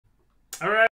All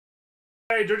right,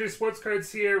 Georgia Sports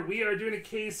Cards here. We are doing a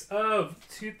case of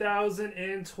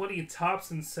 2020 Topps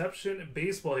Inception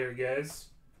Baseball here, guys.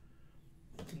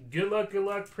 Good luck, good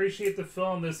luck. Appreciate the fill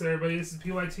on this, everybody. This is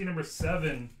PYT number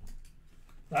 7.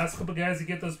 Last couple guys to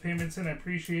get those payments in, I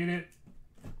appreciate it.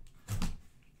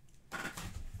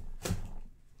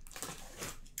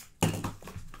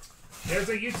 Guys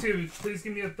on YouTube, please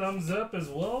give me a thumbs up as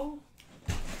well.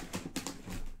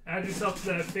 Add yourself to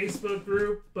that Facebook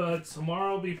group.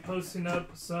 Tomorrow I'll be posting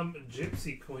up some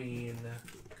Gypsy Queen.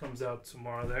 Comes out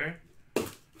tomorrow there.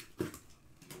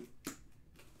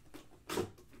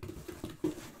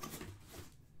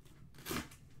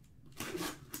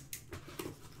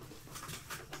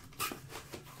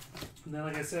 And then,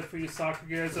 like I said, for you soccer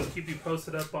guys, I'll keep you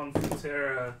posted up on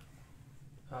Futera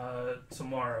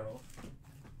tomorrow.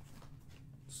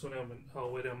 So I'll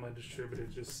wait on my distributor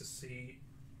just to see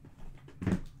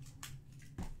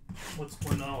what's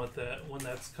going on with that, when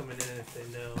that's coming in, if they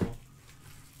know.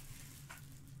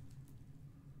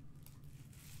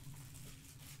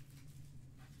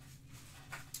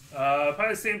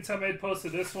 Probably the same time I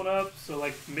posted this one up, so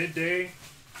like midday.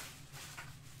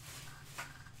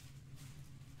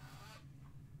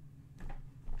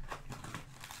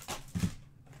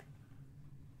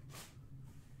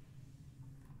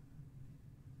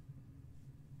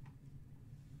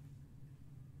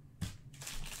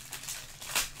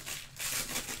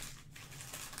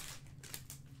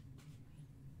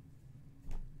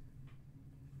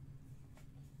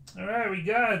 All right, we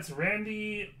got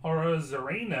Randy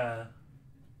Arozarena,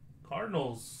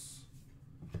 Cardinals.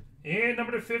 And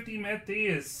number 50,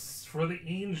 Matthias for the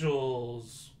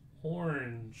Angels,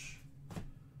 orange.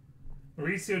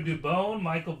 Mauricio Dubon,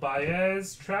 Michael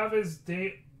Baez, Travis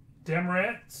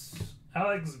Demeret,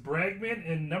 Alex Bregman,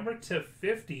 and number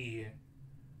 /50.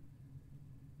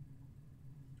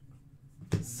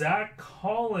 Zach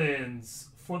Collins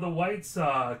for the White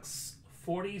Sox,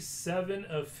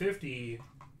 47/50.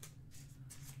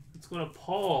 Let's go to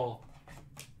Paul.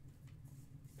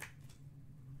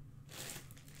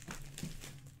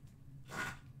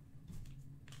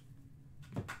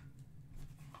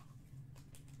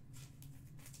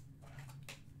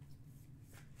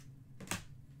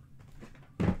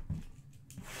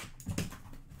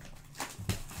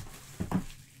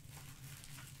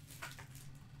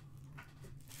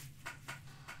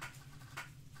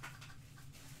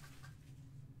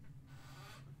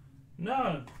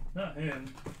 No, not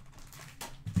him.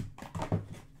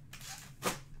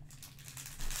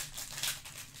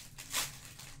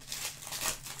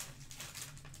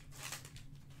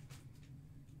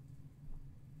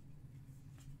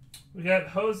 We got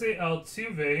Jose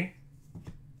Altuve,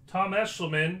 Tom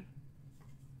Eshelman,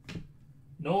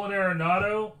 Nolan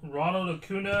Arenado, Ronald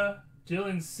Acuna,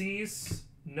 Dylan Cease,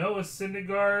 Noah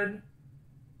Syndergaard.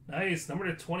 Nice, number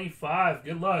 /25.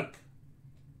 Good luck.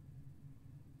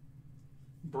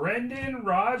 Brendan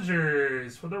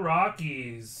Rodgers for the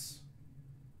Rockies.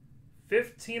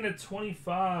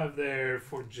 15/25 there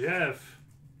for Jeff.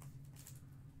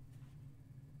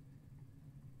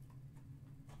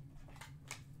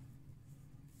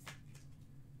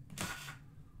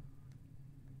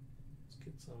 Let's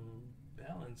get some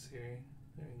balance here.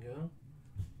 There you go.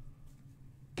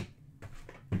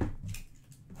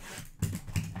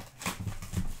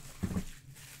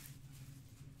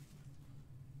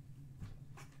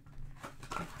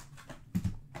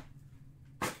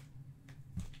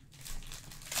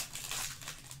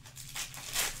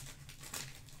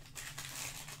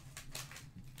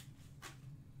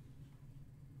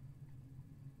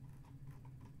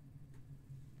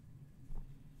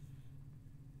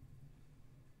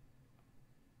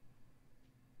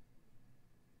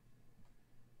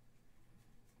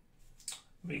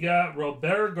 We got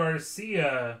Robert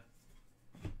Garcia,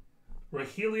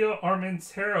 Rogelio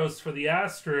Armenteros for the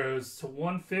Astros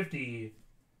 /150.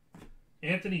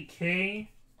 Anthony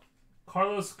Kay,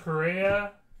 Carlos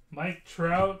Correa, Mike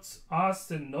Trout,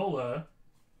 Austin Nola.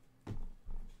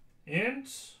 And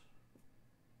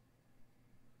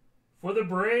for the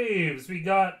Braves, we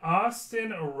got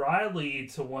Austin Riley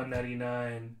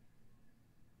 /199.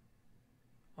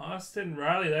 Austin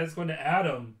Riley, that's going to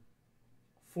Adam.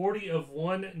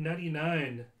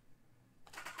 40/199.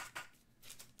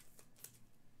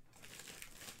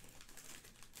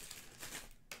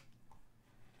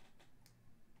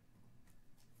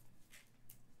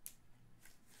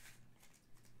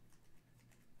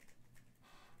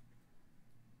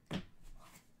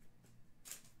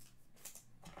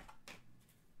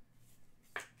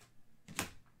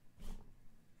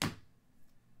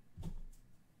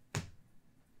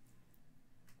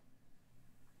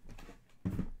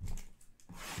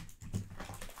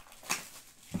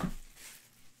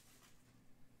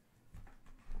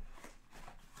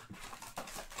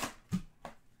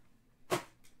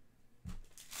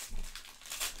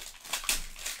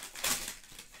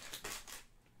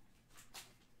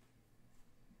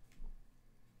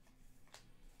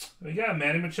 We got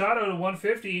Manny Machado to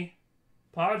 150.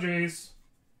 Padres.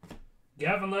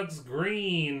 Gavin Lux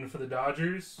green for the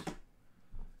Dodgers.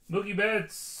 Mookie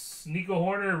Betts. Nico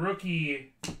Horner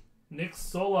rookie. Nick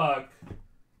Solak.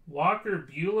 Walker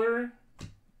Buehler.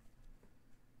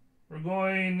 We're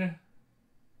going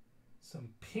some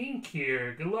pink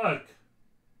here. Good luck.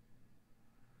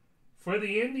 For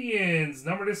the Indians,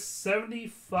 number to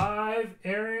 75,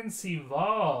 Aaron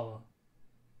Seval.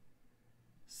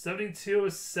 72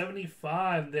 of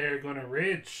 75 there, going to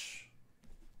Rich.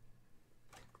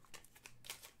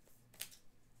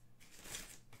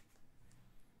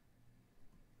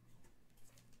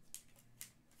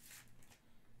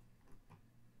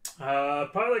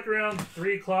 Probably like around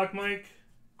 3 o'clock, Mike.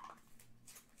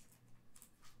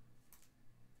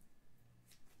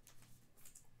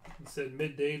 He said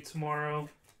midday tomorrow.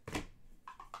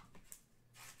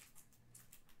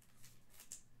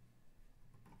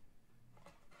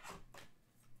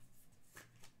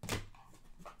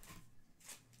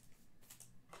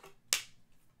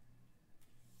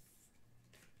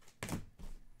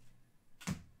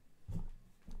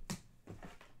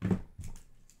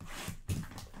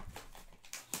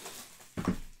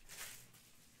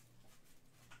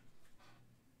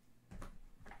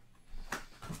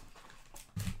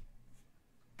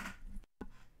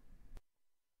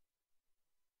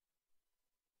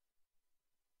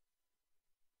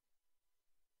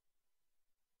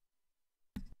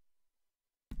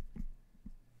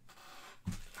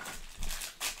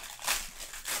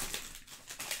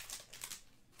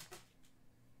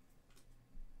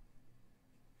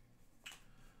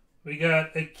 We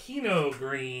got Aquino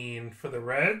green for the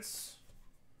Reds.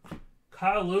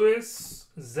 Kyle Lewis,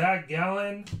 Zach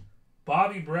Gallen,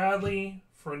 Bobby Bradley,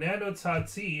 Fernando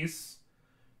Tatis,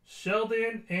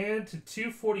 Sheldon, and to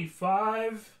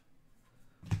 245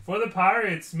 for the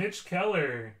Pirates, Mitch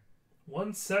Keller.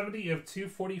 170 of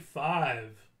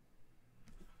 245.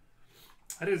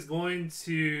 That is going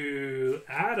to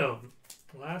Adam.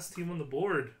 Last team on the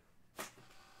board.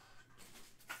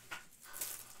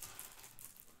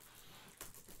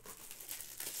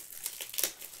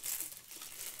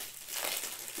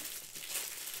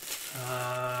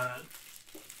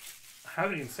 I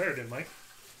haven't even started it, Mike.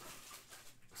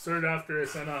 Started after I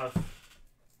sent off.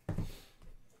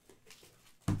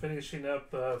 Finishing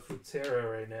up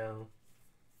Futera right now.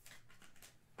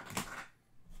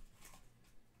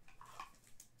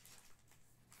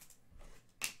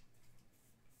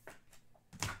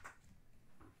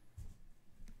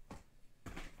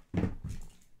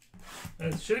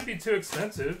 It shouldn't be too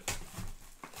expensive.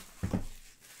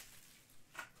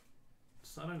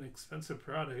 It's not an expensive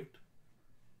product.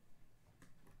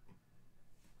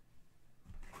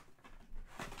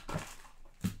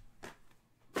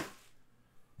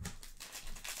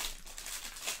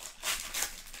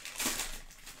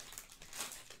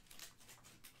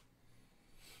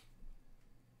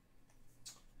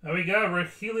 Now we got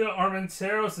Rogelio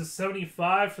Armenteros is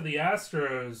 75 for the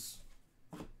Astros.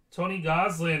 Tony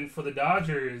Goslin for the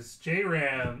Dodgers.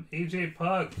 J-Ram, AJ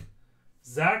Puck,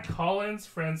 Zach Collins,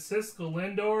 Francisco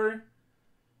Lindor,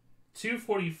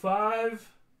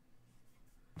 245.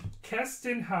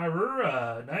 Keston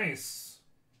Hiura, nice,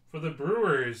 for the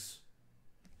Brewers.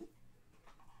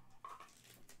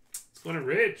 Let's go to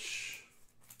Rich.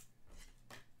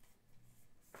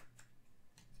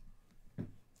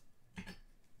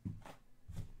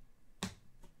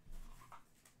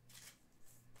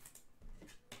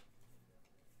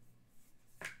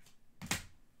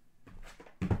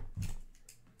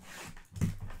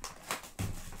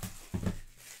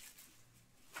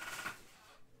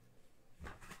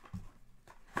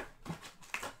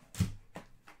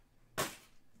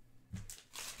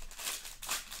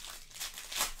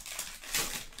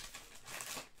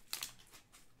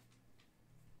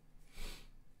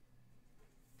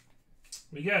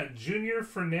 We got Junior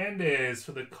Fernandez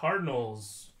for the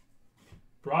Cardinals.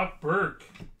 Brock Burke.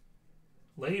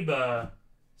 Leba.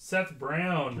 Seth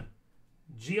Brown.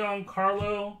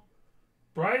 Giancarlo.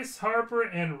 Bryce Harper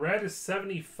and red is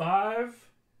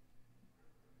 75.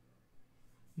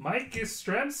 Mike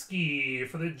Yastrzemski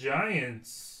for the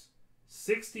Giants.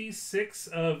 66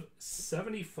 of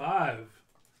 75.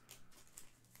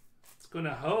 It's going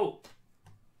to hope.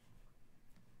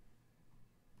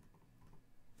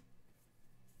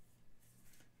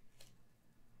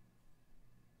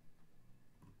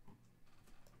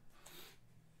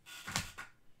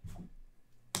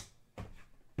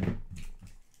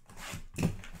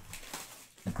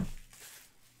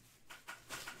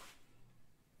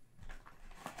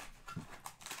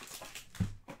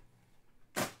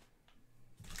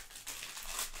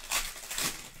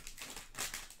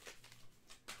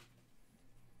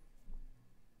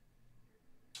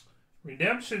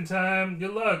 Redemption time.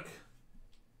 Good luck.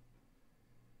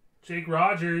 Jake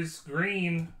Rogers,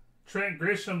 green. Trent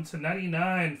Grisham to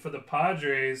 99 for the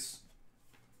Padres.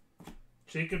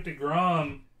 Jacob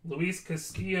deGrom, Luis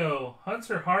Castillo,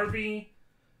 Hunter Harvey,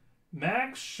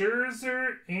 Max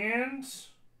Scherzer, and...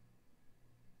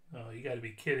 Oh, you gotta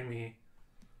be kidding me.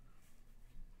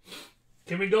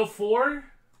 Can we go 4?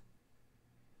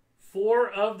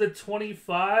 4 of the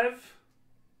 25?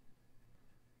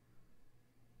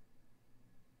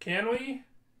 Can we?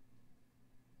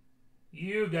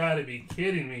 You gotta be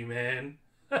kidding me, man.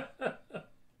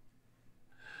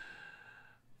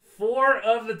 4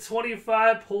 of the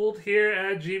 25 pulled here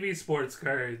at GV Sports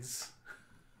Cards.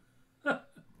 That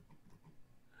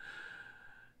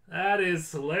is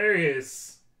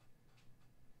hilarious.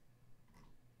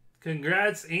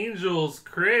 Congrats, Angels,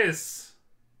 Chris.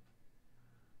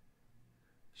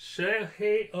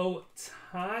 Shohei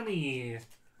Ohtani.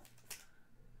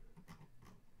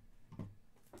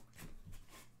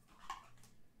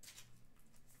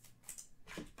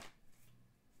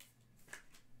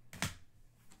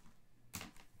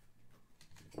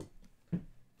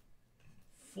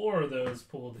 Four of those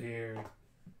pulled here.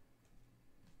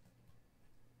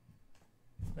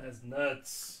 That's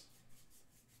nuts.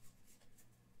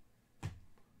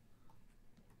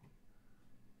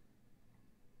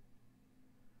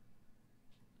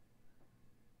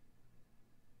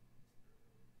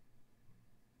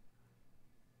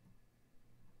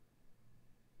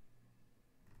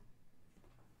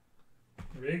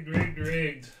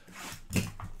 Rigged.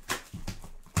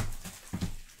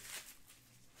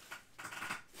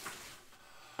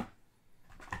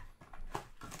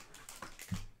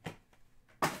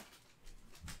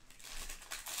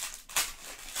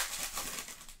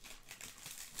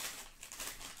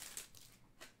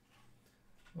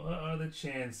 What are the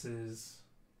chances?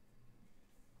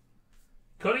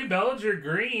 Cody Bellinger,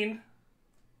 green.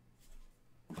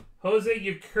 Jose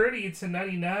Urquidy to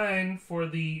 99 for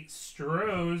the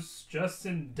Stros.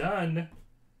 Justin Dunn.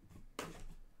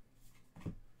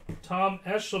 Tom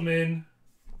Eshelman.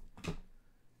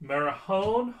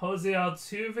 Marajón, Jose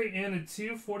Altuve, and a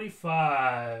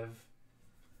 245.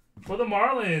 For the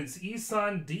Marlins,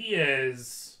 Isan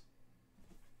Diaz.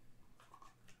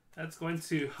 That's going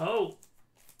to Hope.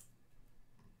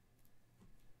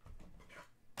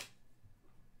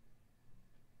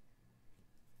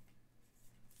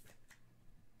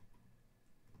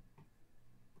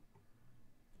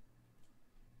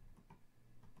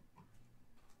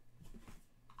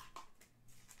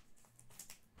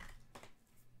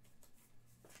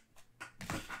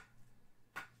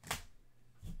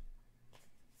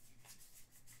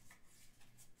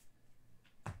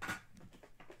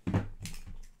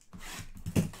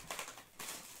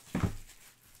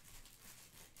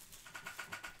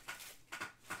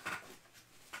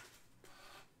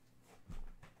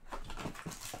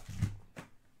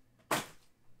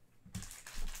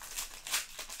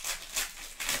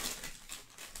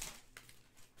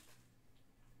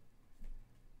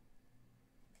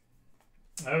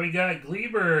 We got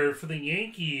Gleber for the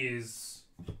Yankees.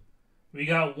 We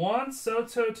got Juan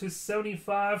Soto to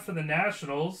 75 for the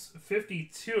Nationals.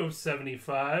 52 of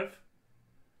 75.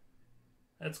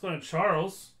 That's going to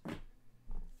Charles.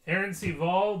 Aaron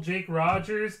Seval, Jake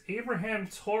Rogers, Abraham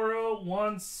Toro,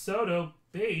 Juan Soto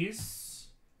base.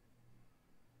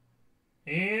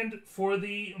 And for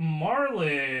the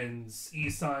Marlins,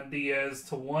 Isan Diaz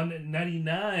to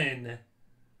 199.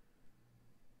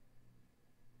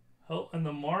 Oh, and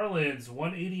the Marlins,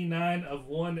 189 of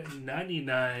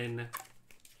 199.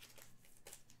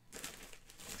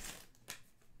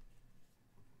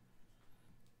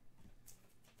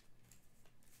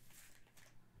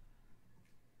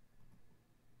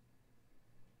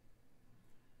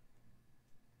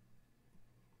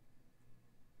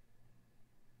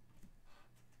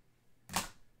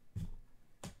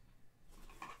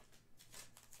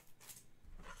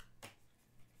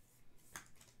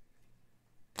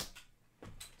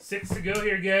 Six to go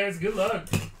here, guys. Good luck.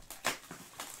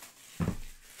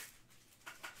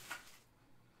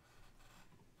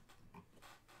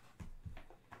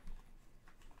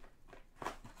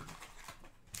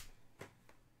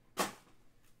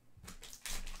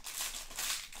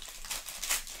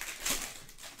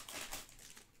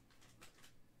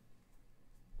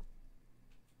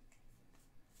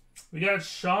 We got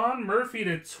Sean Murphy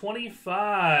to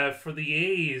 25 for the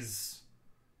A's.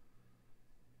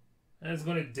 That's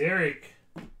going to Derek,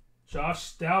 Josh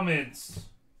Stalmans,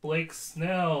 Blake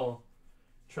Snell,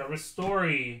 Trevor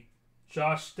Story,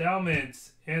 Josh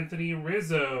Stalmans, Anthony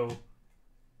Rizzo.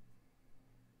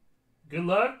 Good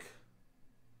luck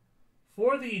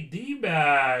For the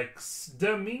D-backs,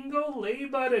 Domingo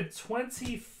Leyba to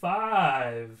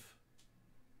 25.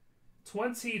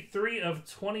 23 of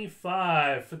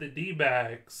 25 for the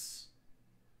D-backs.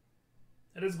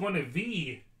 That is going to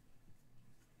V.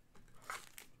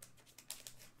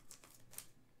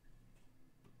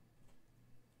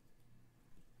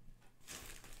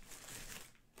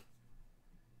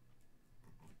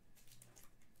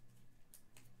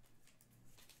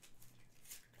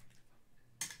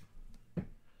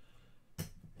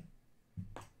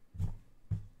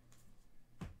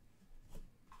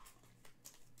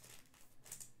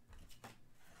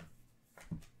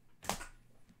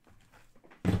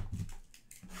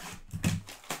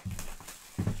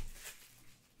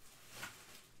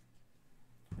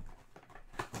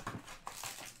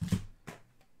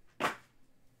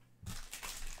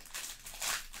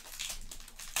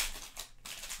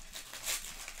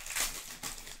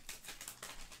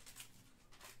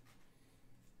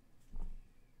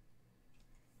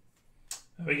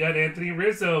 We got Anthony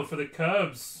Rizzo for the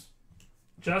Cubs.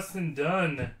 Justin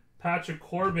Dunn, Patrick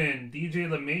Corbin, DJ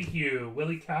LeMahieu,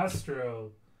 Willie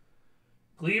Castro.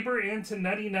 Gleyber into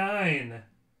 99.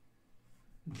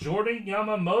 Jordan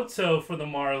Yamamoto for the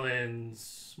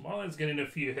Marlins. Marlins getting a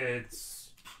few hits.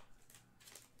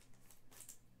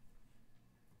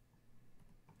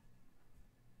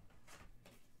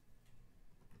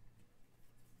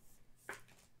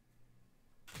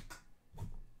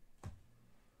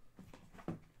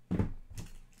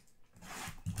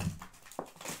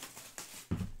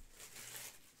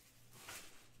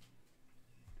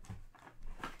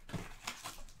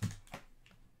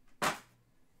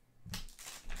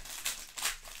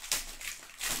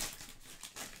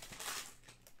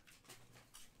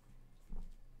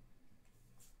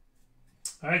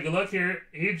 All right, good luck here.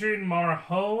 Adrian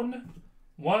Marhone,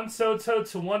 Juan Soto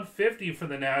to 150 for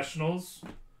the Nationals.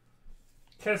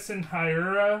 Kesson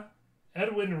Hiura,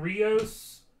 Edwin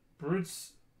Rios,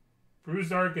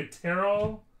 Brusar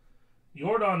Gutierrez,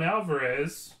 Yordan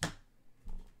Alvarez.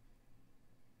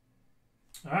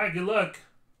 All right, good luck.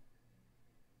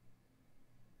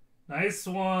 Nice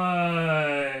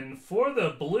one. For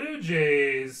the Blue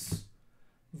Jays,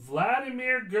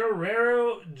 Vladimir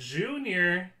Guerrero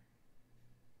Jr.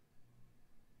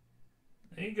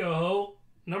 There you go.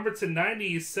 Number to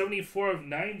 90, 74 of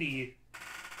 90.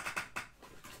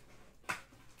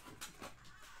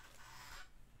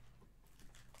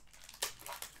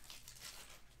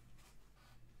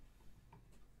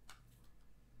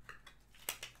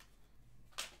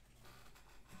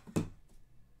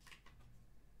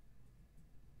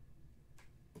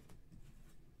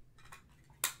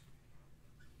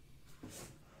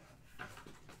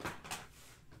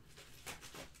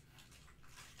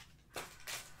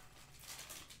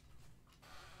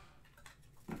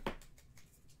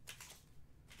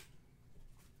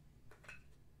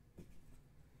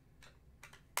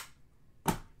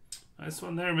 Nice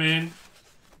one there, man.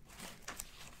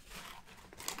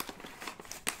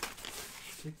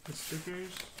 Take the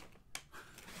stickers.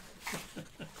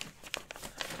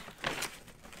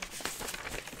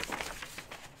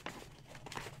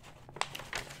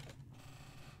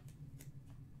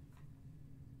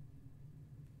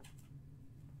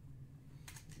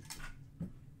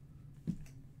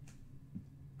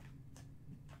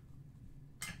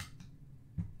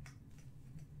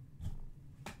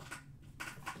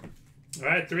 All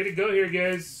right, 3 to go here,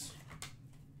 guys.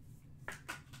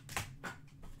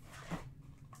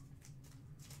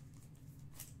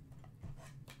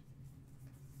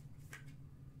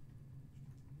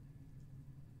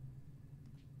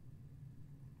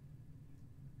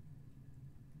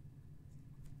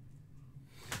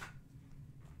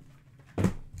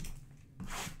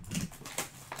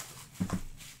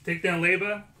 Take down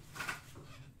Leyba.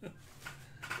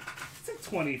 It's a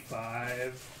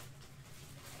 25.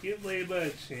 Give Leyba a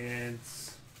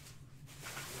chance.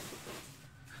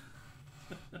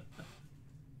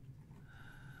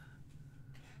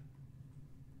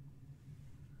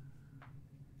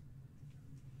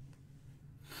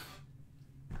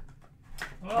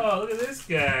 Oh, look at this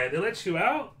guy. They let you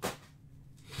out?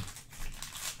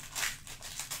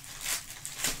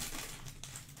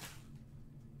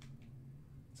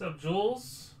 What's up,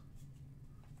 Jules?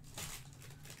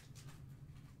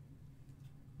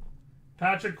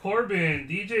 Patrick Corbin,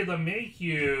 DJ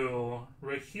LeMahieu,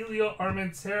 Rogelio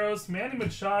Armenteros, Manny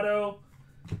Machado,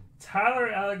 Tyler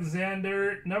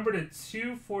Alexander, number to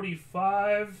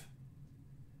 245.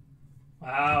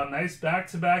 Wow, nice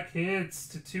back-to-back hits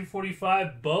to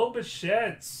 245. Bo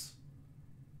Bichette,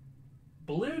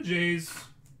 Blue Jays.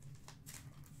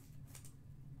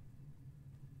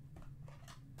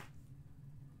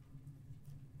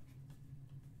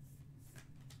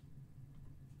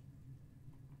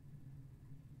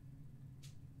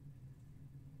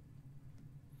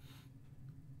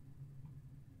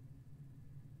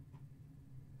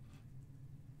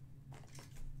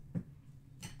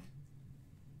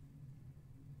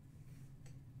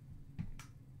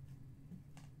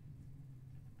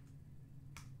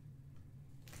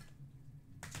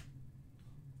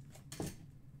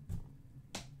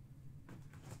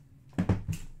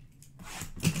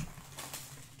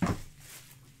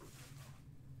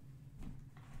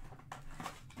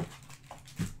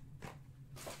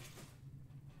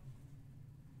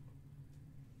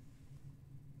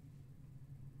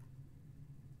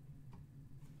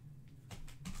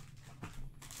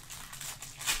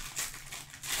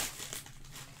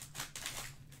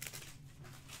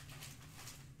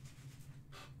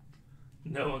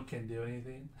 No one can do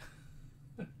anything.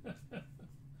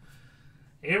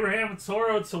 Abraham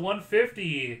Toro to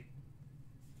 150.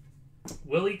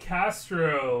 Willie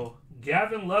Castro.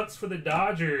 Gavin Lux for the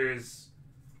Dodgers.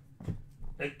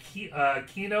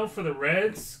 Keno for the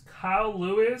Reds. Kyle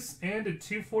Lewis. And a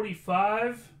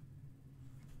 245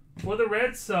 for the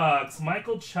Red Sox.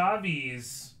 Michael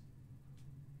Chavis.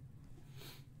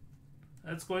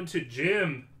 That's going to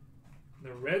Jim.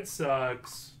 The Red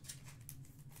Sox.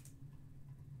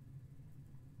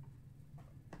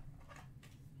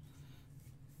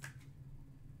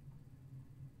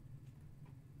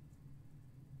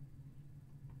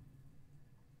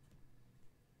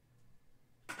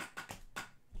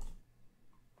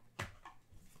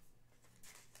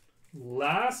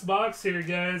 Last box here,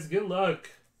 guys. Good luck.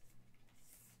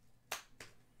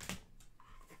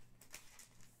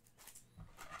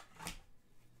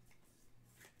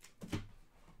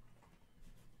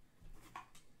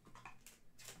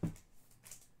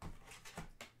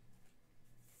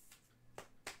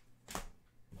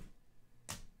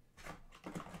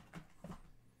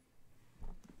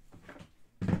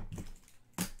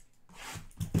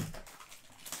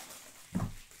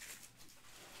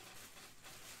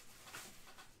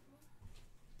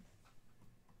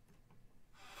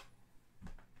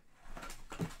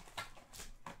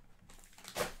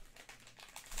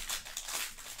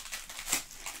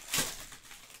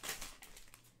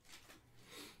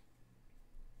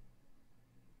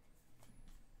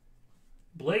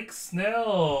 Blake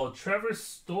Snell, Trevor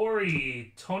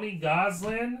Story, Tony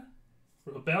Goslin,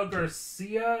 Robel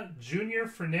Garcia, Junior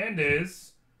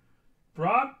Fernandez,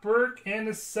 Brock Burke, and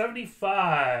a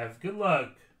 75. Good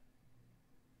luck.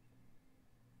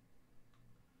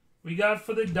 We got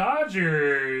for the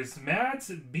Dodgers, Matt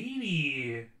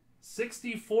Beatty,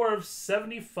 64 of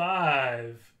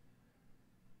 75.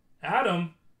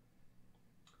 Adam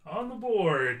on the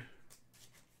board.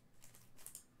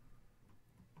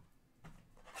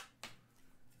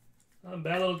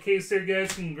 Bad little case there,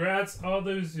 guys. Congrats all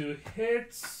those who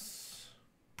hit.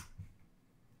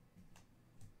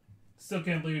 Still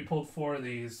can't believe we pulled 4 of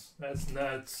these. That's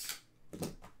nuts.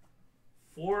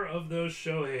 4 of those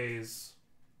Shoheis.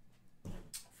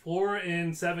 4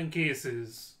 in 7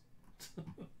 cases.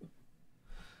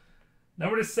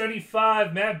 Number to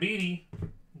 75, Matt Beatty.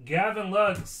 Gavin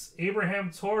Lux.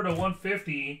 Abraham Toro to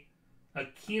 150.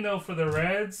 Aquino for the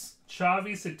Reds.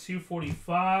 Chavis at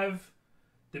 245.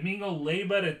 Domingo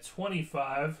Leyba to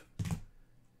 25.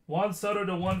 Juan Soto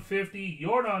to 150.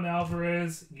 Yordan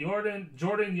Alvarez. Jordan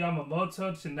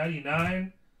Yamamoto to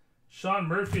 99. Sean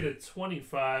Murphy to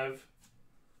 25.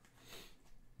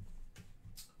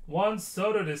 Juan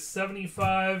Soto to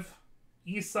 75.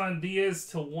 Isan Diaz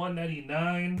to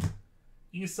 199.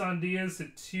 Isan Diaz to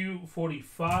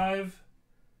 245.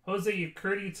 Jose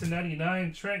Yacurdi to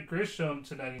 99. Trent Grisham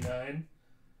to 99.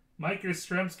 Mike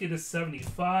Yastrzemski to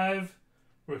 75.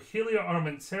 Rogelio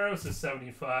Armenteros to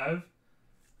 75.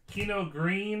 Keno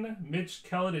Green, Mitch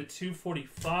Keller to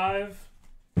 245.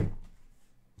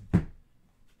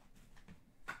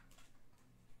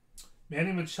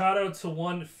 Manny Machado to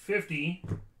 150.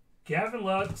 Gavin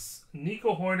Lux,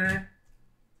 Nico Horner,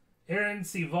 Aaron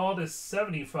Seval to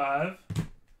 75.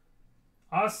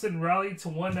 Austin Riley to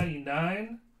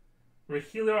 199.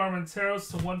 Rogelio Armenteros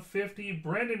to 150.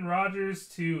 Brandon Rogers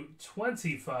to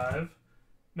 25.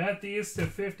 Matt Diaz to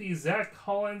 50. Zach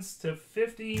Collins to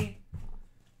 50.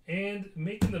 And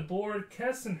making the board,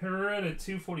 Keston Herrera to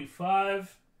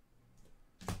 245.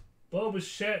 Bo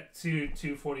Bichette to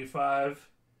 245.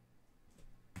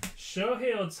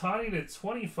 Shohei Ohtani to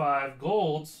 25.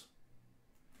 Golds.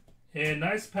 And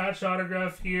nice patch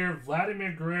autograph here.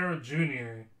 Vladimir Guerrero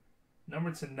Jr.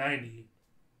 Number to 90.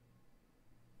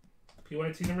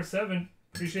 PYT number 7.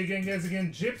 Appreciate it again, guys.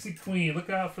 Again, Gypsy Queen. Look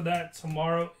out for that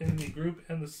tomorrow in the group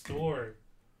and the store.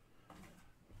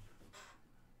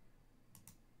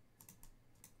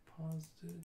 Positive.